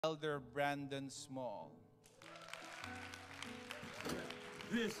Elder Brandon Small.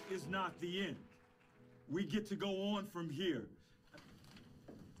 This is not the end. We get to go on from here.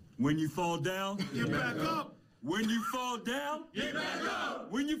 When you fall down, get back up. When you fall down, get back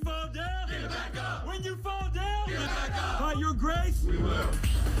up. When you fall down, get back up. When you fall down, get back up. By your grace, we will.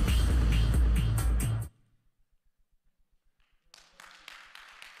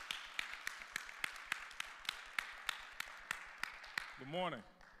 Good morning.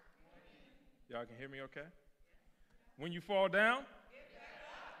 Y'all can hear me okay? When you fall down, get back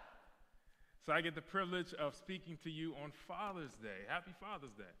up. So I get the privilege of speaking to you on Father's Day. Happy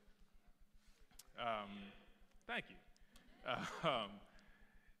Father's Day. Thank you.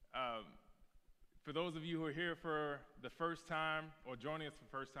 For those of you who are here for the first time or joining us for the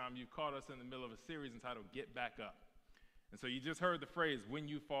first time, you've caught us in the middle of a series entitled Get Back Up. And so you just heard the phrase, when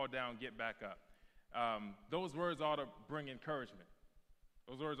you fall down, get back up. Those words ought to bring encouragement.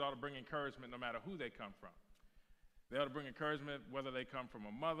 Those words ought to bring encouragement no matter who they come from. They ought to bring encouragement whether they come from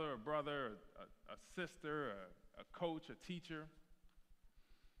a mother, a brother, a sister, a coach, a teacher.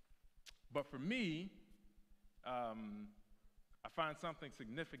 But for me, I find something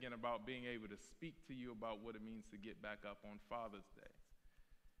significant about being able to speak to you about what it means to get back up on Father's Day.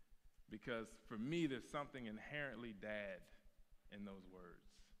 Because for me, there's something inherently dad in those words.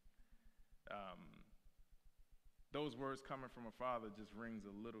 Those words coming from a father just rings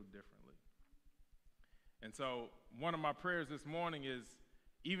a little differently. And so one of my prayers this morning is,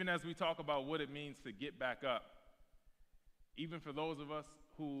 even as we talk about what it means to get back up, even for those of us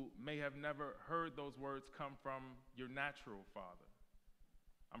who may have never heard those words come from your natural father,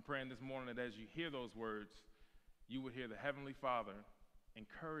 I'm praying this morning that as you hear those words, you would hear the Heavenly Father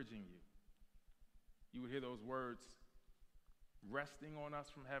encouraging you. You would hear those words resting on us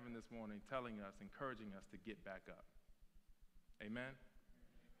from heaven this morning, telling us, encouraging us to get back up. Amen?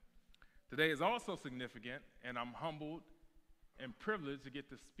 Today is also significant, and I'm humbled and privileged to get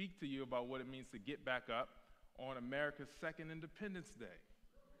to speak to you about what it means to get back up on America's second Independence Day.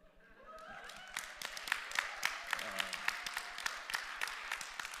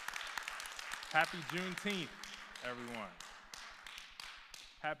 Happy Juneteenth, everyone.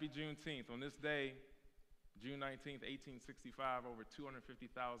 Happy Juneteenth. On this day, June 19th, 1865, over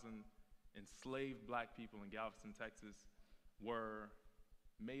 250,000 enslaved black people in Galveston, Texas, were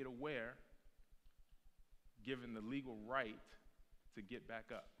made aware, given the legal right to get back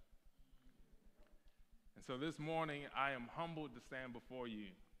up. And so this morning, I am humbled to stand before you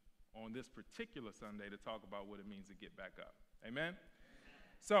on this particular Sunday to talk about what it means to get back up. Amen?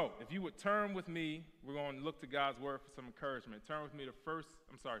 So, if you would turn with me, we're going to look to God's word for some encouragement. Turn with me to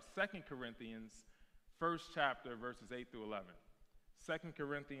 2 Corinthians, first chapter, verses 8 through 11. 2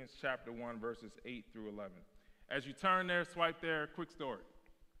 Corinthians chapter 1, verses 8 through 11. As you turn there, swipe there, quick story.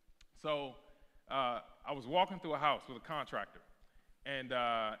 So, I was walking through a house with a contractor. And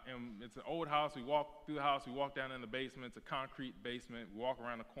it's an old house. We walk through the house, we walk down in the basement. It's a concrete basement. We walk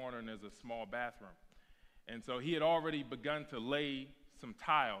around the corner, and there's a small bathroom. And so he had already begun to lay some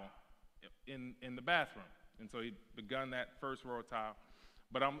tile in the bathroom. And so he'd begun that first row of tile.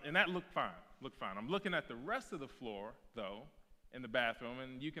 And that looked fine. I'm looking at the rest of the floor, though, in the bathroom,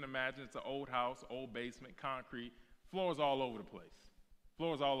 and you can imagine it's an old house, old basement, concrete. Floor's all over the place.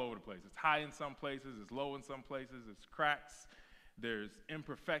 It's high in some places, it's low in some places, there's cracks, there's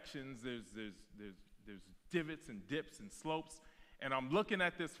imperfections, there's divots and dips and slopes. And I'm looking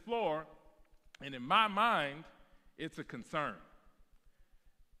at this floor, and in my mind, it's a concern.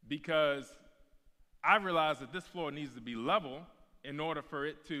 Because I realize that this floor needs to be level in order for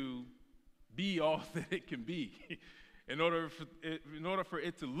it to be all that it can be. In order for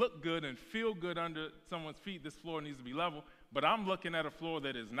it to look good and feel good under someone's feet, this floor needs to be level. But I'm looking at a floor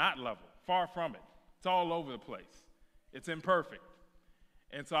that is not level, far from it. It's all over the place. It's imperfect.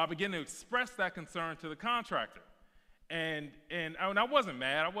 And so I began to express that concern to the contractor. And I wasn't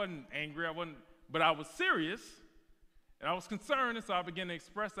mad, I wasn't angry, but I was serious, and I was concerned, and so I began to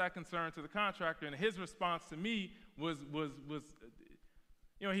express that concern to the contractor, and his response to me was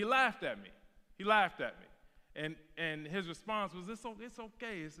he laughed at me. And his response was, it's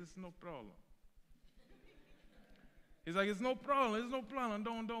okay, it's no problem. He's like, it's no problem,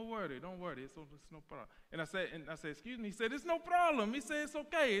 don't worry, it's no problem. And I said, excuse me, he said, it's no problem. He said, it's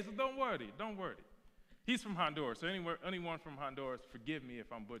okay, don't worry. He's from Honduras, so anyone from Honduras, forgive me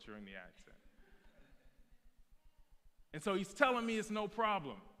if I'm butchering the accent. And so he's telling me it's no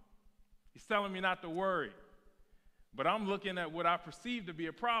problem. He's telling me not to worry. But I'm looking at what I perceive to be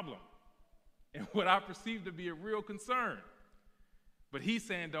a problem and what I perceive to be a real concern. But he's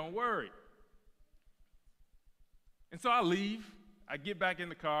saying, don't worry. And so I leave. I get back in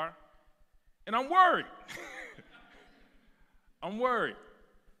the car, and I'm worried. I'm worried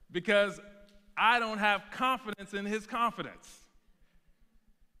because I don't have confidence in his confidence.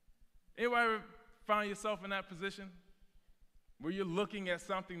 Anybody ever find yourself in that position where you're looking at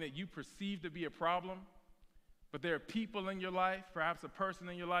something that you perceive to be a problem, but there are people in your life, perhaps a person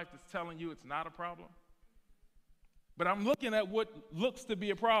in your life that's telling you it's not a problem? But I'm looking at what looks to be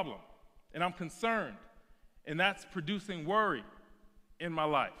a problem, and I'm concerned, and that's producing worry in my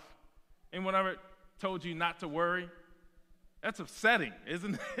life. Anyone ever told you not to worry? That's upsetting,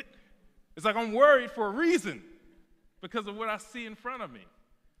 isn't it? It's like I'm worried for a reason because of what I see in front of me.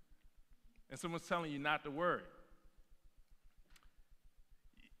 And someone's telling you not to worry.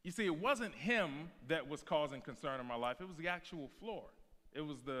 You see, it wasn't him that was causing concern in my life. It was the actual floor. It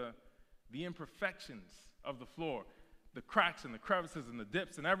was the imperfections of the floor, the cracks and the crevices and the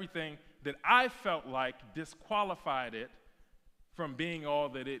dips and everything that I felt like disqualified it from being all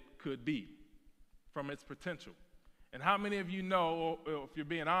that it could be, from its potential. And how many of you know, or if you're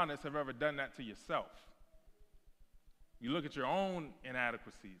being honest, have ever done that to yourself? You look at your own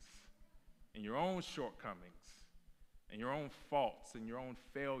inadequacies and your own shortcomings and your own faults and your own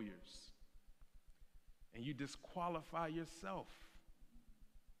failures, and you disqualify yourself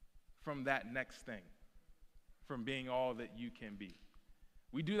from that next thing, from being all that you can be.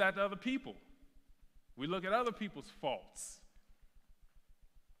 We do that to other people. We look at other people's faults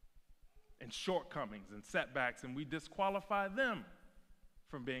and shortcomings and setbacks, and we disqualify them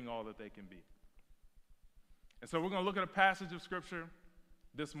from being all that they can be. And so we're going to look at a passage of Scripture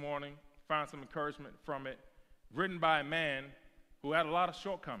this morning, find some encouragement from it, written by a man who had a lot of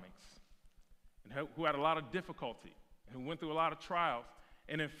shortcomings and who had a lot of difficulty and who went through a lot of trials,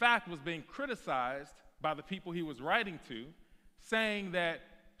 and in fact was being criticized by the people he was writing to, saying that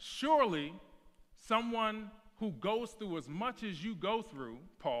surely someone who goes through as much as you go through,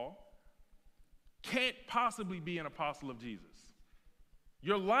 Paul, can't possibly be an apostle of Jesus.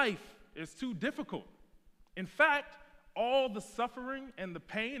 Your life is too difficult. In fact, all the suffering and the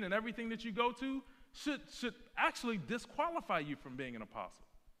pain and everything that you go to should actually disqualify you from being an apostle.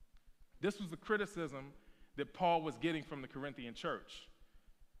 This was the criticism that Paul was getting from the Corinthian church,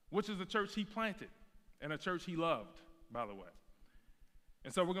 which is a church he planted and a church he loved, by the way.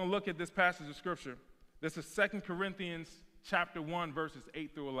 And so we're going to look at this passage of Scripture. This is 2 Corinthians chapter 1, verses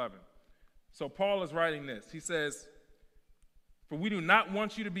 8 through 11. So Paul is writing this. He says, "For we do not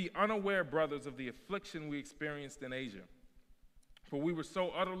want you to be unaware, brothers, of the affliction we experienced in Asia. For we were so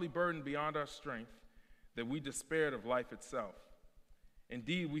utterly burdened beyond our strength that we despaired of life itself.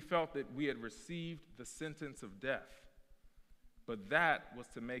 Indeed, we felt that we had received the sentence of death. But that was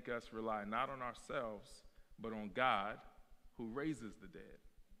to make us rely not on ourselves, but on God, who raises the dead.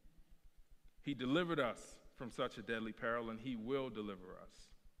 He delivered us from such a deadly peril, and he will deliver us.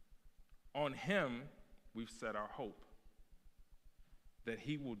 On him we've set our hope, that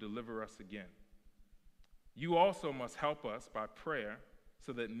he will deliver us again. You also must help us by prayer,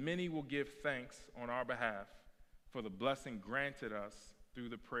 so that many will give thanks on our behalf for the blessing granted us through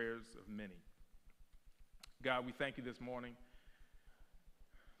the prayers of many." God, we thank you this morning.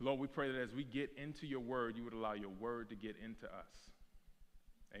 Lord, we pray that as we get into your word, you would allow your word to get into us.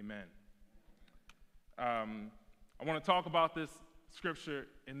 Amen. I want to talk about this scripture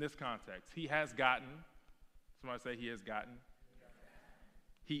in this context. He has gotten. Somebody say he has gotten.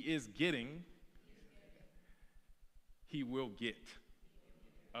 He is getting. He will get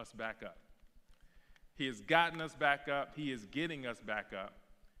us back up. He has gotten us back up. He is getting us back up.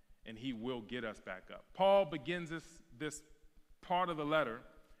 And he will get us back up. Paul begins this part of the letter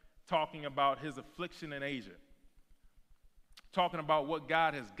talking about his affliction in Asia, talking about what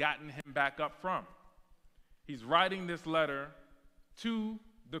God has gotten him back up from. He's writing this letter to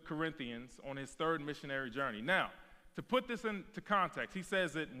the Corinthians on his third missionary journey. Now, to put this into context, he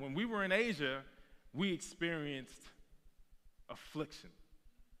says that when we were in Asia, we experienced affliction.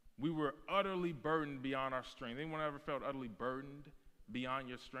 We were utterly burdened beyond our strength. Anyone ever felt utterly burdened beyond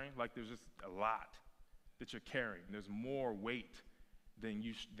your strength? Like there's just a lot that you're carrying. There's more weight than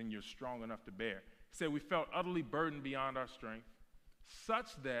you're strong enough to bear. He said we felt utterly burdened beyond our strength,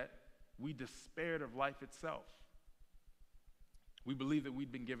 such that we despaired of life itself. We believed that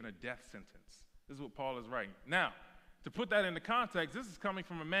we'd been given a death sentence. This is what Paul is writing. Now, to put that into context, this is coming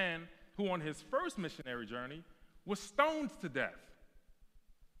from a man who on his first missionary journey was stoned to death.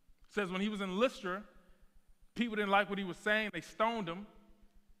 It says when he was in Lystra, people didn't like what he was saying. They stoned him.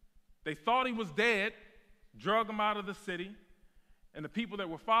 They thought he was dead, drug him out of the city, and the people that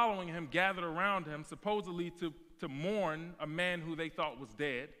were following him gathered around him, supposedly to mourn a man who they thought was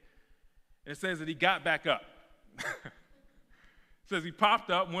dead. And it says that he got back up. It says he popped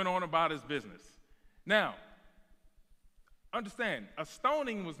up, went on about his business. Now, understand, a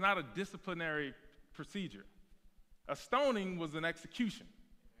stoning was not a disciplinary procedure. A stoning was an execution.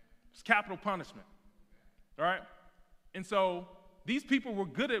 It's capital punishment. All right? And so these people were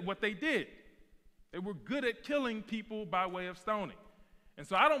good at what they did. They were good at killing people by way of stoning. And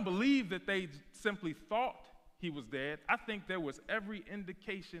so I don't believe that they simply thought he was dead. I think there was every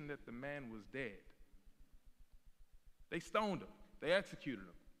indication that the man was dead. They stoned him. They executed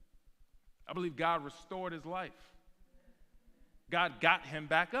him. I believe God restored his life. God got him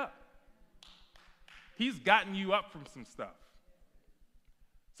back up. He's gotten you up from some stuff.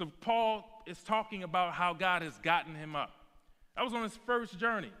 So Paul is talking about how God has gotten him up. That was on his first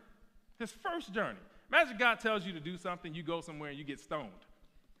journey. His first journey. Imagine God tells you to do something, you go somewhere and you get stoned.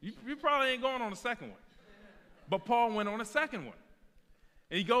 You probably ain't going on the second one. But Paul went on a second one.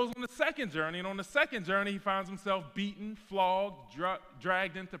 And he goes on the second journey, and on the second journey he finds himself beaten, flogged,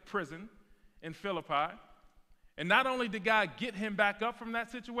 dragged into prison in Philippi. And not only did God get him back up from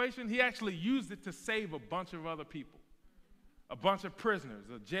that situation, he actually used it to save a bunch of other people, a bunch of prisoners,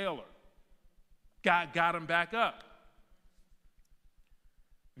 a jailer. God got him back up.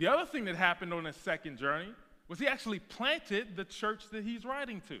 The other thing that happened on his second journey was he actually planted the church that he's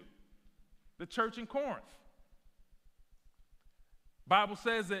writing to, the church in Corinth. Bible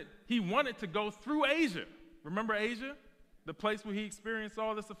says that he wanted to go through Asia. Remember Asia, the place where he experienced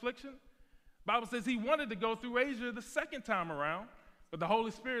all this affliction? Bible says he wanted to go through Asia the second time around, but the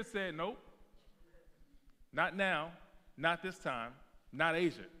Holy Spirit said, nope, not now, not this time, not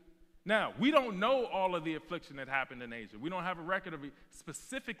Asia. Now, we don't know all of the affliction that happened in Asia. We don't have a record of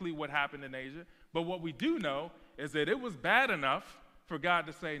specifically what happened in Asia, but what we do know is that it was bad enough for God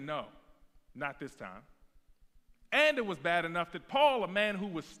to say, no, not this time. And it was bad enough that Paul, a man who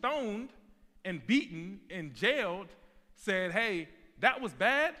was stoned and beaten and jailed, said, hey, that was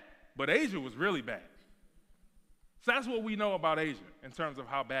bad, but Asia was really bad. So that's what we know about Asia in terms of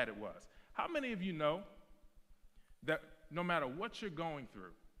how bad it was. How many of you know that no matter what you're going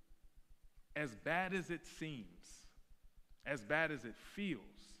through, as bad as it seems, as bad as it feels,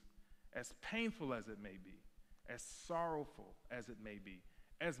 as painful as it may be, as sorrowful as it may be,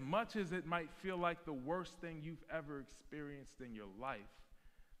 as much as it might feel like the worst thing you've ever experienced in your life,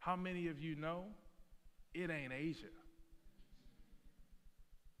 how many of you know it ain't Asia?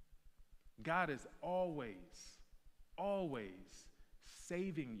 God is always, always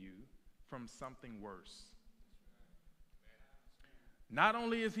saving you from something worse. Not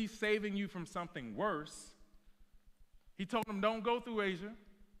only is he saving you from something worse, he told him don't go through Asia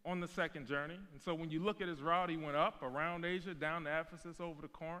on the second journey. And so when you look at his route, he went up around Asia, down to Ephesus, over to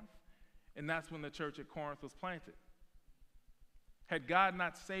Corinth, and that's when the church at Corinth was planted. Had God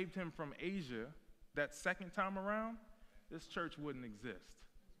not saved him from Asia that second time around, this church wouldn't exist.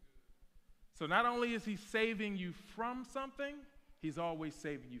 So not only is he saving you from something, he's always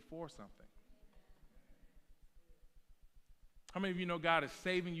saving you for something. How many of you know God is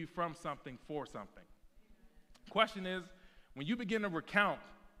saving you from something for something? The question is, when you begin to recount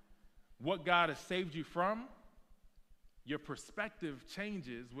what God has saved you from, your perspective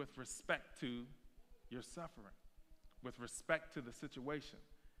changes with respect to your suffering, with respect to the situation.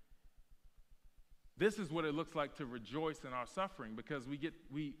 This is what it looks like to rejoice in our suffering, because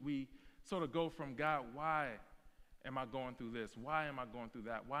we sort of go from, God, why am I going through this? Why am I going through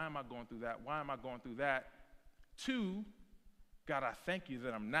that? Why am I going through that? Why am I going through that? To, God, I thank you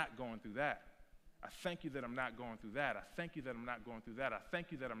that I'm not going through that. I thank you that I'm not going through that. I thank you that I'm not going through that. I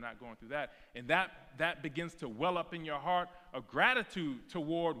thank you that I'm not going through that. And that begins to well up in your heart a gratitude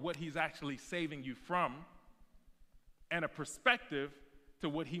toward what he's actually saving you from, and a perspective to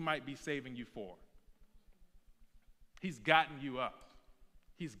what he might be saving you for. He's gotten you up.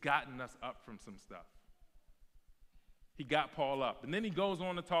 He's gotten us up from some stuff. He got Paul up. And then he goes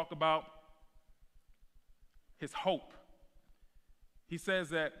on to talk about his hope. He says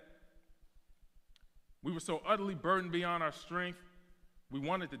that we were so utterly burdened beyond our strength, we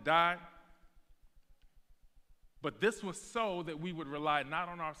wanted to die. But this was so that we would rely not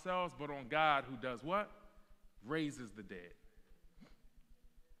on ourselves, but on God, who does what? Raises the dead.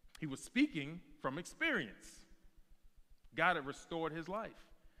 He was speaking from experience. God had restored his life.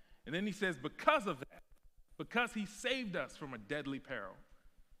 And then he says, because of that, because he saved us from a deadly peril,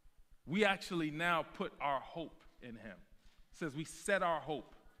 we actually now put our hope in him. It says we set our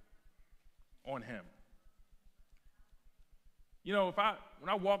hope on him. You know, when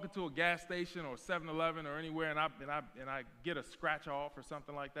I walk into a gas station or 7-Eleven or anywhere and I get a scratch off or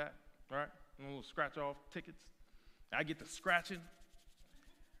something like that, right? A little scratch off tickets. I get to scratching,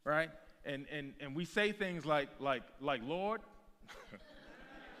 right? And we say things like, Lord,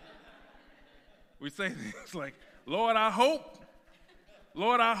 We say things like, Lord, I hope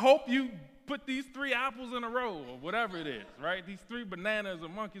you put these 3 apples in a row, or whatever it is, right? These 3 bananas or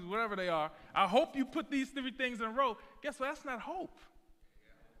monkeys, whatever they are. I hope you put these 3 things in a row. Guess what? That's not hope.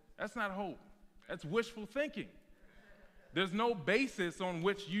 That's not hope. That's wishful thinking. There's no basis on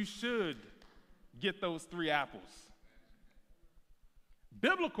which you should get those 3 apples.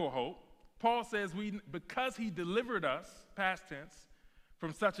 Biblical hope, Paul says, because he delivered us, past tense,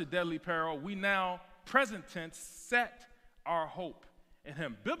 from such a deadly peril, we now, present tense, set our hope in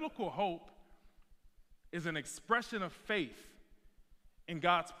him. Biblical hope is an expression of faith in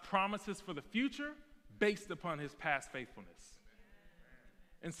God's promises for the future based upon his past faithfulness.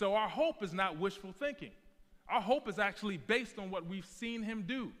 And so our hope is not wishful thinking. Our hope is actually based on what we've seen him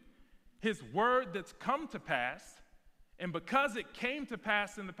do. His word that's come to pass, and because it came to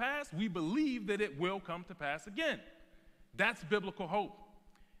pass in the past, we believe that it will come to pass again. That's biblical hope.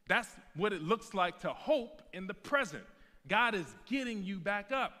 That's what it looks like to hope in the present. God is getting you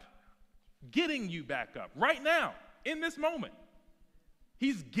back up right now, in this moment.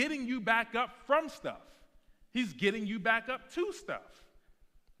 He's getting you back up from stuff. He's getting you back up to stuff.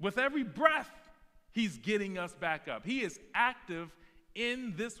 With every breath, he's getting us back up. He is active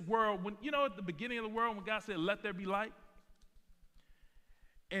in this world. When, at the beginning of the world, when God said, let there be light,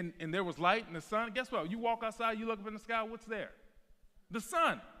 and there was light in the sun, guess what? You walk outside, you look up in the sky, what's there? The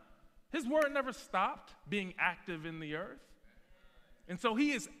sun. His word never stopped being active in the earth. And so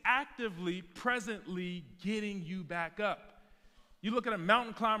he is actively, presently getting you back up. You look at a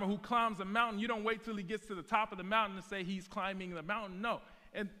mountain climber who climbs a mountain, you don't wait till he gets to the top of the mountain to say he's climbing the mountain. No.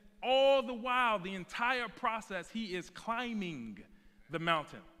 And all the while, the entire process, he is climbing the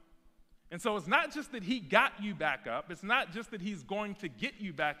mountain. And so it's not just that he got you back up. It's not just that he's going to get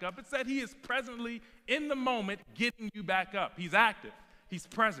you back up. It's that he is presently, in the moment, getting you back up. He's active. He's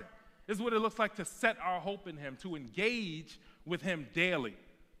present. This is what it looks like to set our hope in him, to engage with him daily,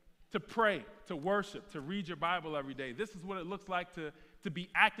 to pray, to worship, to read your Bible every day. This is what it looks like to be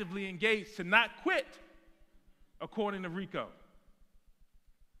actively engaged, to not quit, according to Rico.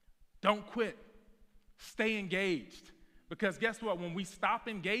 Don't quit. Stay engaged. Because guess what? When we stop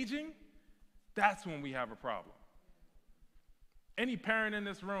engaging, that's when we have a problem. Any parent in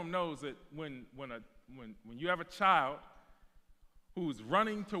this room knows that when you have a child who's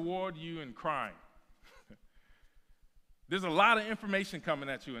running toward you and crying, there's a lot of information coming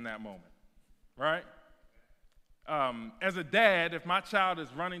at you in that moment, right? As a dad, if my child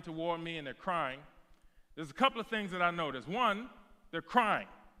is running toward me and they're crying, there's a couple of things that I notice. One, they're crying,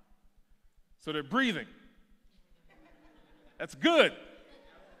 so they're breathing. That's good.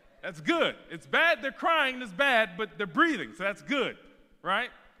 That's good. It's bad they're crying, it's bad, but they're breathing, so that's good, right?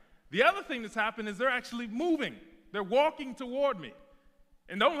 The other thing that's happened is they're actually moving. They're walking toward me.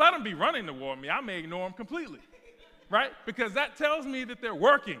 And don't let them be running toward me. I may ignore them completely, right? Because that tells me that they're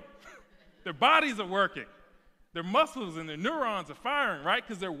working. Their bodies are working. Their muscles and their neurons are firing, right?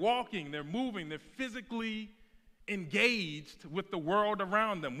 Because they're walking, they're moving, they're physically engaged with the world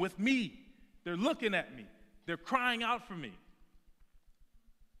around them, with me. They're looking at me. They're crying out for me.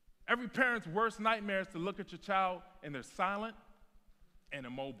 Every parent's worst nightmare is to look at your child and they're silent and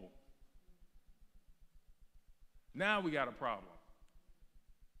immobile. Now we got a problem.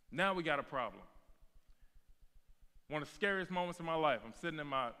 Now we got a problem. One of the scariest moments of my life, I'm sitting in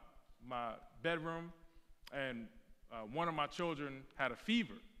my bedroom, and one of my children had a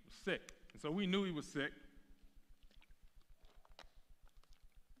fever, was sick. And so we knew he was sick.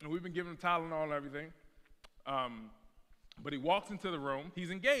 And we've been giving him Tylenol and everything. But he walks into the room. He's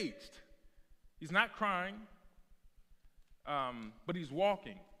engaged. He's not crying, but he's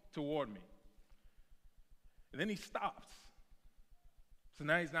walking toward me. And then he stops. So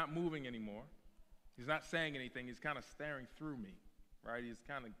now he's not moving anymore. He's not saying anything. He's kind of staring through me, right? He's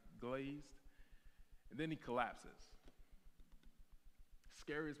kind of glazed. And then he collapses.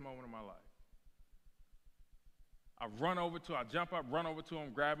 Scariest moment of my life. I jump up, run over to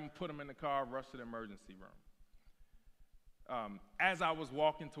him, grab him, put him in the car, rush to the emergency room. As I was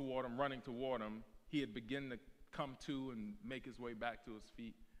walking toward him, running toward him, he had begun to come to and make his way back to his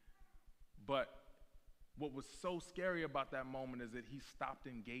feet. But what was so scary about that moment is that he stopped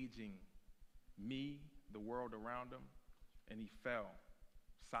engaging me, the world around him, and he fell,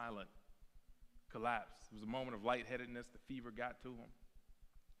 silent, collapsed. It was a moment of lightheadedness. The fever got to him.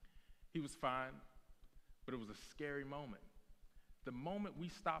 He was fine, but it was a scary moment. The moment we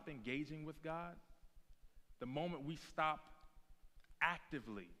stop engaging with God, the moment we stop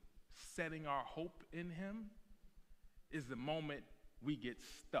actively setting our hope in him, is the moment we get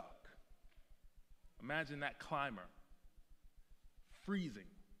stuck. Imagine that climber freezing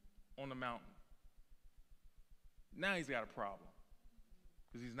on the mountain. Now he's got a problem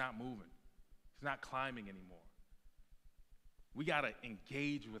because he's not moving. He's not climbing anymore. We got to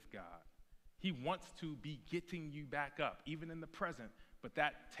engage with God. He wants to be getting you back up, even in the present, but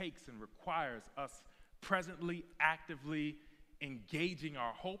that takes and requires us presently, actively engaging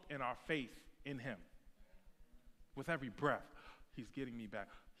our hope and our faith in him. With every breath, he's getting me back.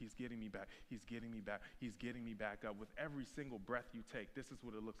 He's getting me back. He's getting me back. He's getting me back up. With every single breath you take, this is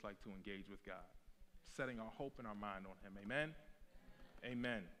what it looks like to engage with God. Setting our hope and our mind on him. Amen?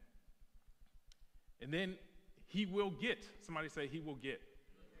 Amen. And then he will get. Somebody say he will get.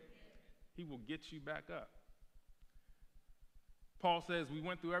 He will get you back up. Paul says we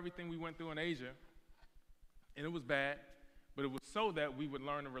went through everything we went through in Asia, and it was bad, but it was so that we would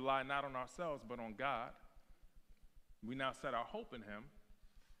learn to rely not on ourselves, but on God. We now set our hope in him,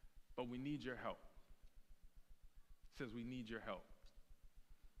 but we need your help. It says we need your help.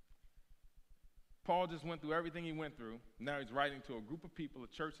 Paul just went through everything he went through. Now he's writing to a group of people, a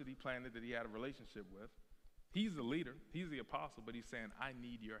church that he planted, that he had a relationship with. He's the leader. He's the apostle, but he's saying, I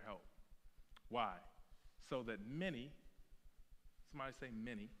need your help. Why? So that many, somebody say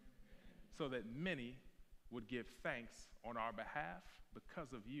many, so that many would give thanks on our behalf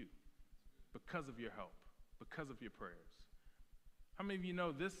because of you, because of your help, because of your prayers. How many of you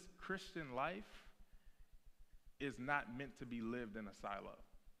know this Christian life is not meant to be lived in a silo?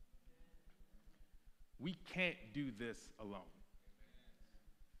 We can't do this alone.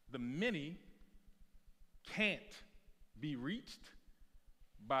 The many can't be reached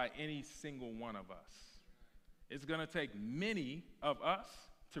by any single one of us. It's going to take many of us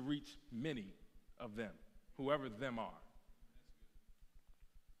to reach many of them, whoever them are.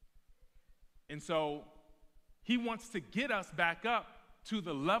 And so he wants to get us back up to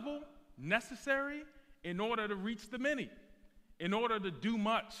the level necessary in order to reach the many, in order to do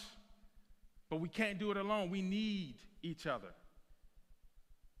much. But we can't do it alone. We need each other.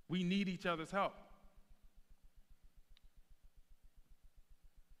 We need each other's help.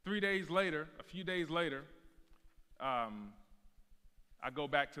 3 days later, a few days later, I go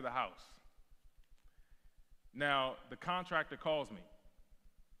back to the house. Now, the contractor calls me.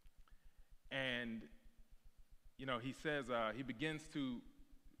 And, you know, he says, he begins to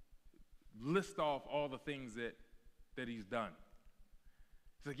list off all the things that he's done.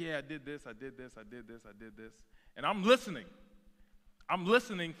 He's like, yeah, I did this, I did this, I did this, I did this. And I'm listening. I'm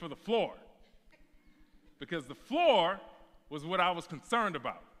listening for the floor. Because the floor was what I was concerned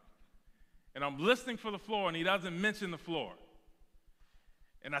about. And I'm listening for the floor, and he doesn't mention the floor.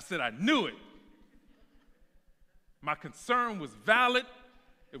 And I said, I knew it. My concern was valid,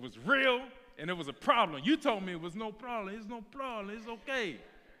 it was real, and it was a problem. You told me it was no problem. It's no problem. It's okay.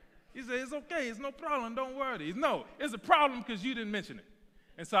 He said, it's okay. It's no problem. Don't worry. No, it's a problem because you didn't mention it.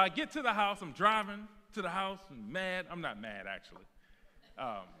 And so I get to the house. I'm driving to the house. I'm mad. I'm not mad, actually.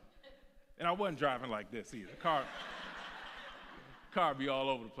 And I wasn't driving like this either. Car be all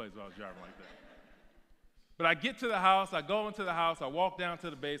over the place while I was driving like that. But I get to the house. I go into the house. I walk down to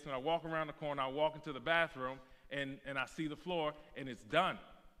the basement. I walk around the corner. I walk into the bathroom, and I see the floor, and it's done.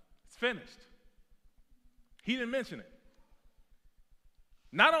 It's finished. He didn't mention it.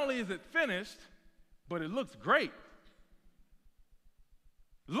 Not only is it finished, but it looks great.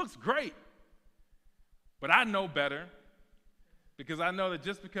 It looks great. But I know better, because I know that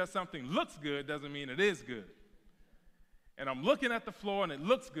just because something looks good doesn't mean it is good. And I'm looking at the floor, and it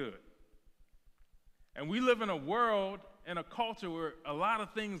looks good. And we live in a world and a culture where a lot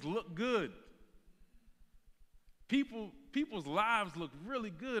of things look good. People's lives look really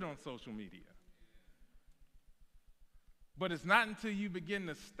good on social media. But it's not until you begin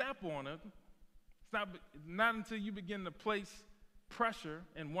to step on it, it's not until you begin to place pressure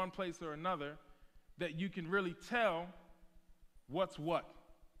in one place or another that you can really tell what's what.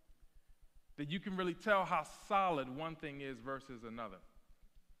 That you can really tell how solid one thing is versus another.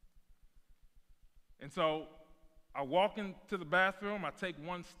 And so I walk into the bathroom, I take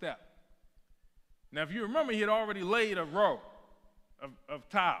one step. Now, if you remember, he had already laid a row of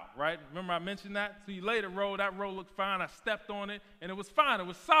tile, right? Remember I mentioned that? So he laid a row, that row looked fine, I stepped on it, and it was fine, it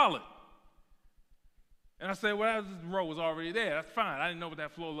was solid. And I said, well, this row was already there, that's fine. I didn't know what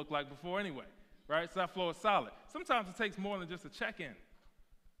that floor looked like before anyway, right? So that floor is solid. Sometimes it takes more than just a check-in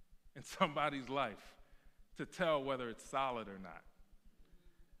in somebody's life to tell whether it's solid or not.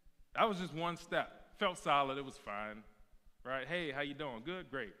 That was just one step. Felt solid, it was fine, right? Hey, how you doing?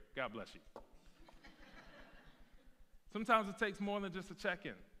 Good? Great. God bless you. Sometimes it takes more than just a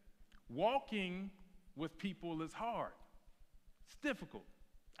check-in. Walking with people is hard. It's difficult.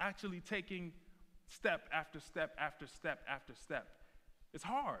 Actually taking step after step after step after step It's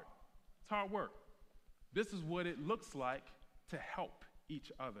hard. It's hard work. This is what it looks like to help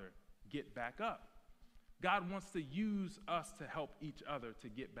each other get back up. God wants to use us to help each other to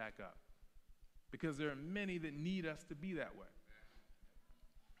get back up, because there are many that need us to be that way.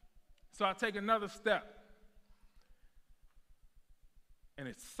 So I take another step, and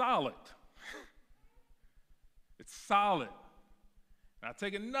it's solid. It's solid. And I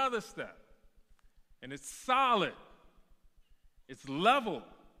take another step, and it's solid. It's level.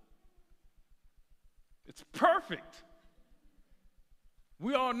 It's perfect.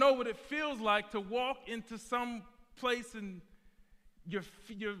 We all know what it feels like to walk into some place and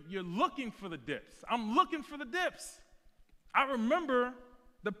you're looking for the dips. I'm looking for the dips. I remember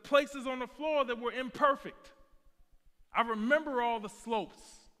the places on the floor that were imperfect. I remember all the slopes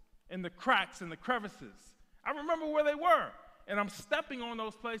and the cracks and the crevices. I remember where they were. And I'm stepping on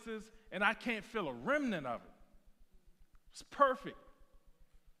those places and I can't feel a remnant of it. It's perfect.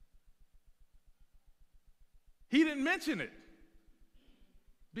 He didn't mention it,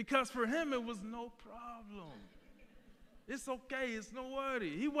 because for him it was no problem. It's okay, it's no worry.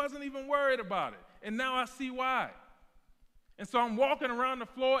 He wasn't even worried about it. And now I see why. And so I'm walking around the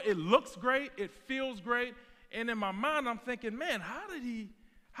floor. It looks great. It feels great. And in my mind, I'm thinking, man, how did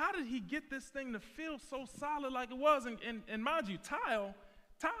he get this thing to feel so solid like it was? And mind you, tile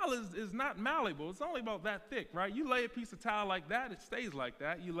is not malleable. It's only about that thick, right? You lay a piece of tile like that, it stays like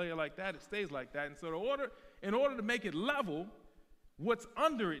that. You lay it like that, it stays like that. And so in order to make it level, what's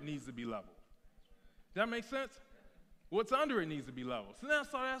under it needs to be level. Does that make sense? What's under it needs to be level. So now I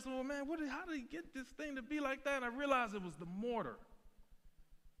started asking, well, man, how did he get this thing to be like that? And I realized it was the mortar.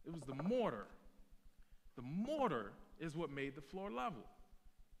 It was the mortar. The mortar is what made the floor level.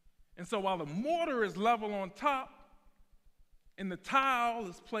 And so while the mortar is level on top, and the tile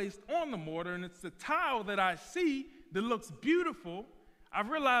is placed on the mortar, and it's the tile that I see that looks beautiful, I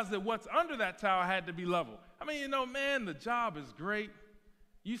realized that what's under that tile had to be level. I mean, man, the job is great.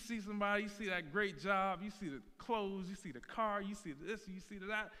 You see somebody, you see that great job, you see the clothes, you see the car, you see this, you see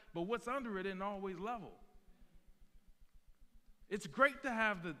that, but what's under it isn't always level. It's great to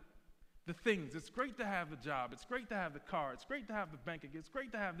have the things. It's great to have the job. It's great to have the car. It's great to have the bank account. It's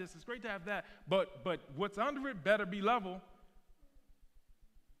great to have this. It's great to have that. But what's under it better be level,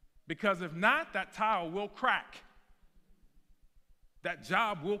 because if not, that tile will crack. That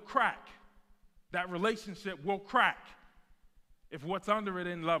job will crack. That relationship will crack if what's under it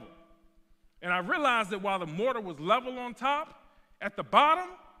isn't level. And I realized that while the mortar was level on top, at the bottom,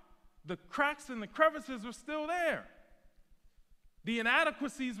 the cracks and the crevices were still there. The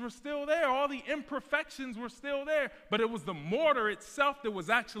inadequacies were still there. All the imperfections were still there. But it was the mortar itself that was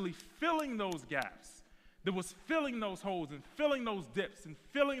actually filling those gaps, that was filling those holes and filling those dips and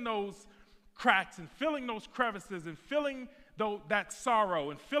filling those cracks and filling those crevices and filling that sorrow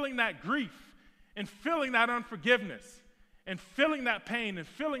and filling that grief and filling that unforgiveness and filling that pain and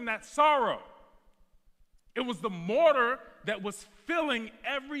filling that sorrow. It was the mortar that was filling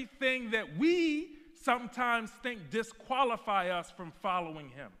everything that we sometimes think disqualify us from following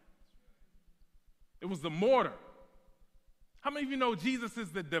him. It was the mortar. How many of you know Jesus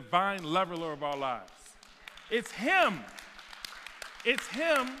is the divine leveler of our lives? It's him. It's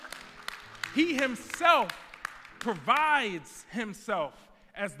him. He himself provides himself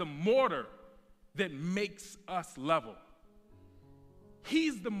as the mortar that makes us level.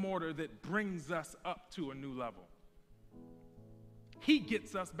 He's the mortar that brings us up to a new level. He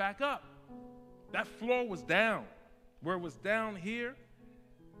gets us back up. That floor was down. Where it was down here,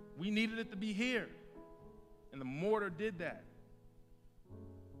 we needed it to be here. And the mortar did that.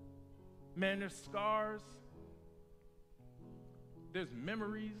 Man, there's scars. There's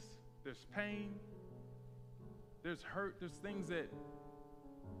memories. There's pain. There's hurt. There's things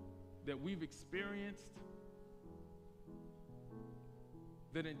that we've experienced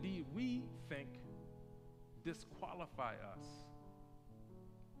that indeed we think disqualify us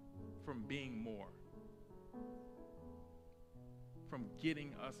from being more, from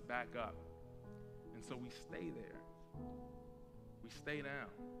getting us back up. And so we stay there. We stay down.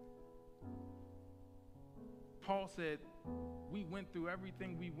 Paul said, we went through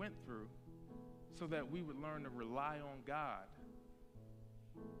everything we went through so that we would learn to rely on God,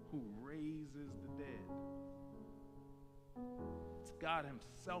 who raises the dead. It's God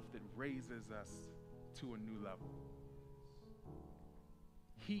himself that raises us to a new level.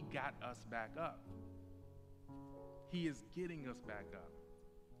 He got us back up. He is getting us back up.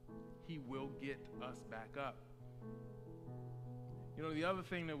 He will get us back up. You know, the other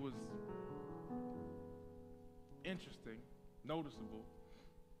thing that was interesting, noticeable,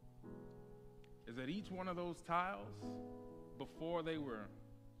 is that each one of those tiles before they were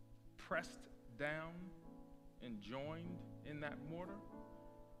pressed down and joined in that mortar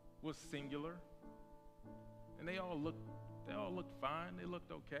was singular. And they all looked fine. They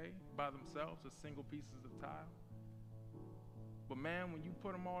looked okay by themselves as single pieces of tile. But man, when you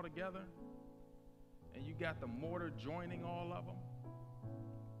put them all together and you got the mortar joining all of them,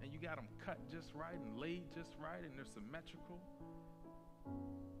 and you got them cut just right and laid just right and they're symmetrical,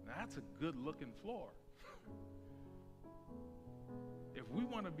 now that's a good looking floor. If we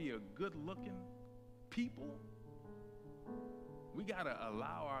want to be a good looking people, we got to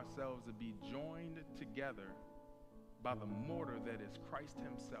allow ourselves to be joined together by the mortar that is Christ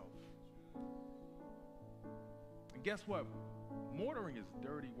himself. And guess what? Mortaring is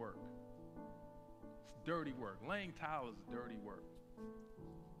dirty work. It's dirty work. Laying tile is dirty work.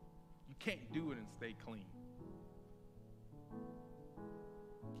 You can't do it and stay clean.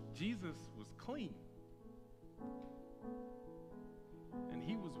 Jesus was clean. And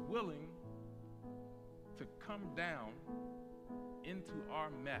he was willing to come down into our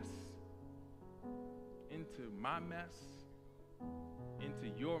mess, into my mess, into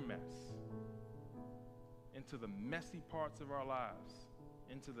your mess, into the messy parts of our lives,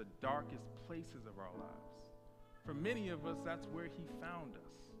 into the darkest places of our lives. For many of us, that's where he found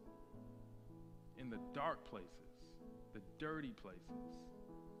us, in the dark places, the dirty places.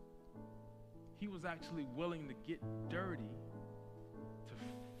 He was actually willing to get dirty to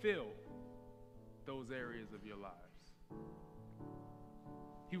fill those areas of your lives.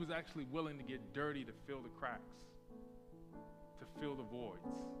 He was actually willing to get dirty to fill the cracks, to fill the voids,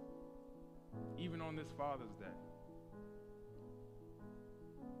 even on this Father's Day.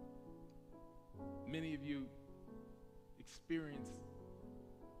 Many of you experience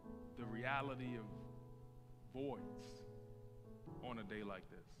the reality of voids on a day like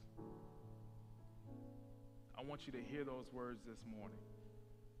this. I want you to hear those words this morning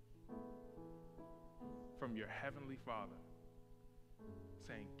from your Heavenly Father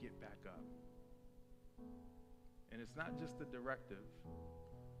saying, get back up. And it's not just a directive.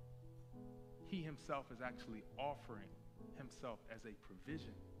 He himself is actually offering himself as a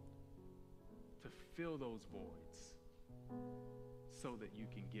provision to fill those voids so that you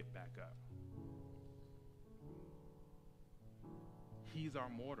can get back up. He's our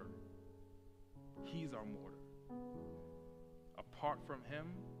mortar. He's our mortar. Apart from him,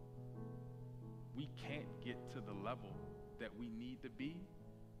 we can't get to the level that we need to be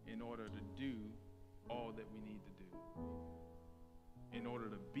in order to do all that we need to do, in order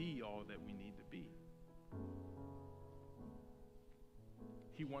to be all that we need to be.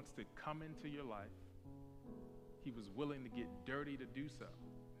 He wants to come into your life. He was willing to get dirty to do so.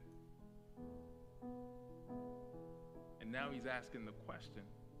 And now he's asking the question,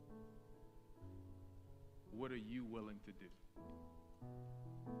 what are you willing to do?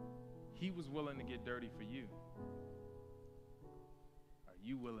 He was willing to get dirty for you. Are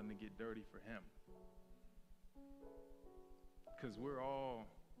you willing to get dirty for him? Because we're all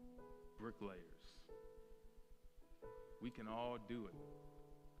bricklayers. We can all do it.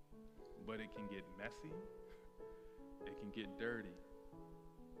 But it can get messy. It can get dirty.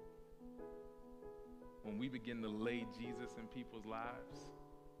 When we begin to lay Jesus in people's lives,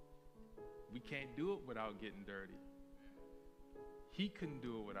 we can't do it without getting dirty. He couldn't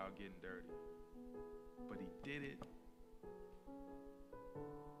do it without getting dirty. But he did it.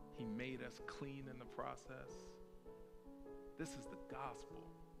 He made us clean in the process. This is the gospel.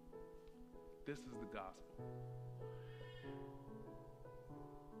 This is the gospel.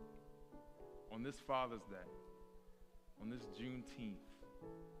 On this Father's Day, on this Juneteenth,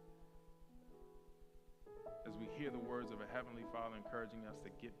 as we hear the words of a Heavenly Father encouraging us to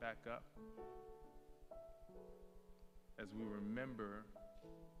get back up, as we remember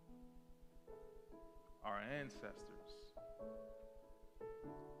our ancestors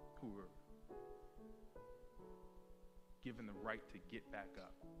who were given the right to get back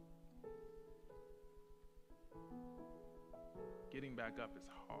up. Getting back up is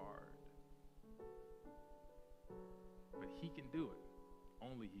hard. But he can do it.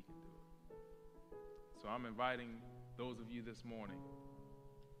 Only he can do it. So I'm inviting those of you this morning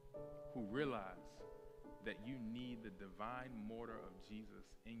who realize that you need the divine mortar of Jesus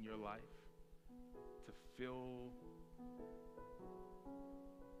in your life to fill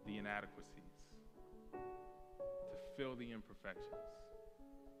the inadequacies, to fill the imperfections,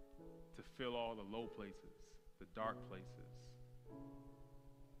 to fill all the low places, the dark places,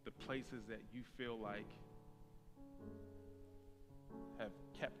 the places that you feel like have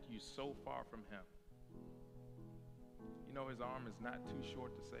kept you so far from him. You know, his arm is not too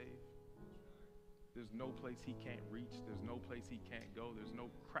short to save. There's no place he can't reach. There's no place he can't go. There's no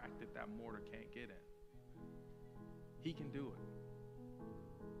crack that that mortar can't get in. He can do it.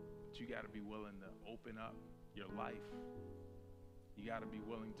 But you got to be willing to open up your life. You got to be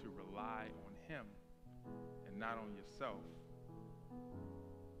willing to rely on him and not on yourself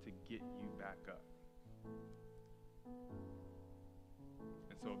to get you back up.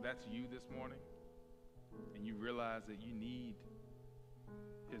 And so if that's you this morning and you realize that you need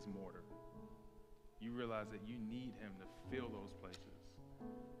his mortar, you realize that you need him to fill those places,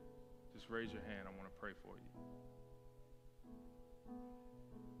 just raise your hand. I want to pray for you.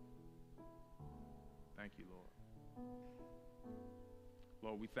 Thank you, Lord.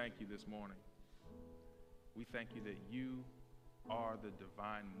 Lord, we thank you this morning. We thank you that you are the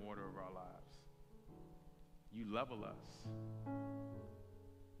divine mortar of our lives. You level us.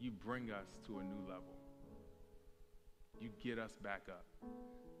 You bring us to a new level. You get us back up.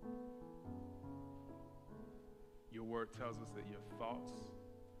 Your word tells us that your thoughts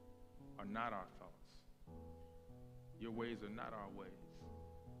are not our thoughts. Your ways are not our ways.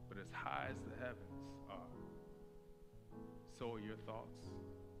 But as high as the heavens are, so are your thoughts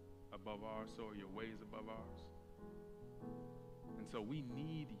above ours, so are your ways above ours. And so we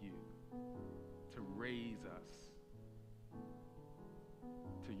need you to raise us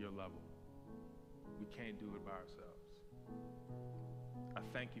to your level. We can't do it by ourselves. I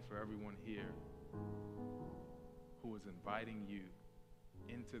thank you for everyone here who is inviting you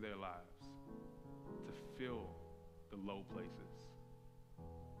into their lives to fill the low places,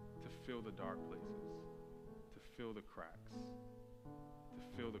 to fill the dark places, to fill the cracks,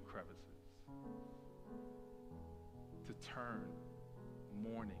 to fill the crevices, to turn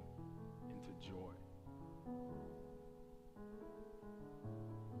mourning into joy,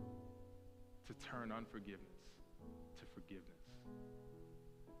 to turn unforgiveness to forgiveness.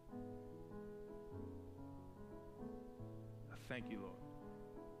 I thank you, Lord,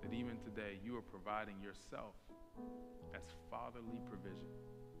 that even today you are providing yourself as fatherly provision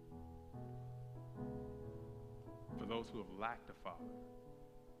for those who have lacked a father.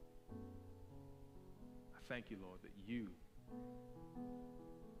 I thank you, Lord, that you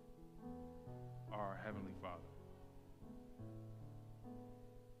are our Heavenly Father.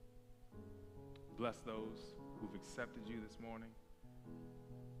 Bless those who've accepted you this morning.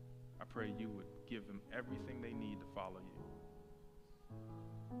 I pray you would give them everything they need to follow you.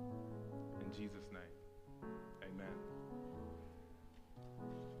 In Jesus' name.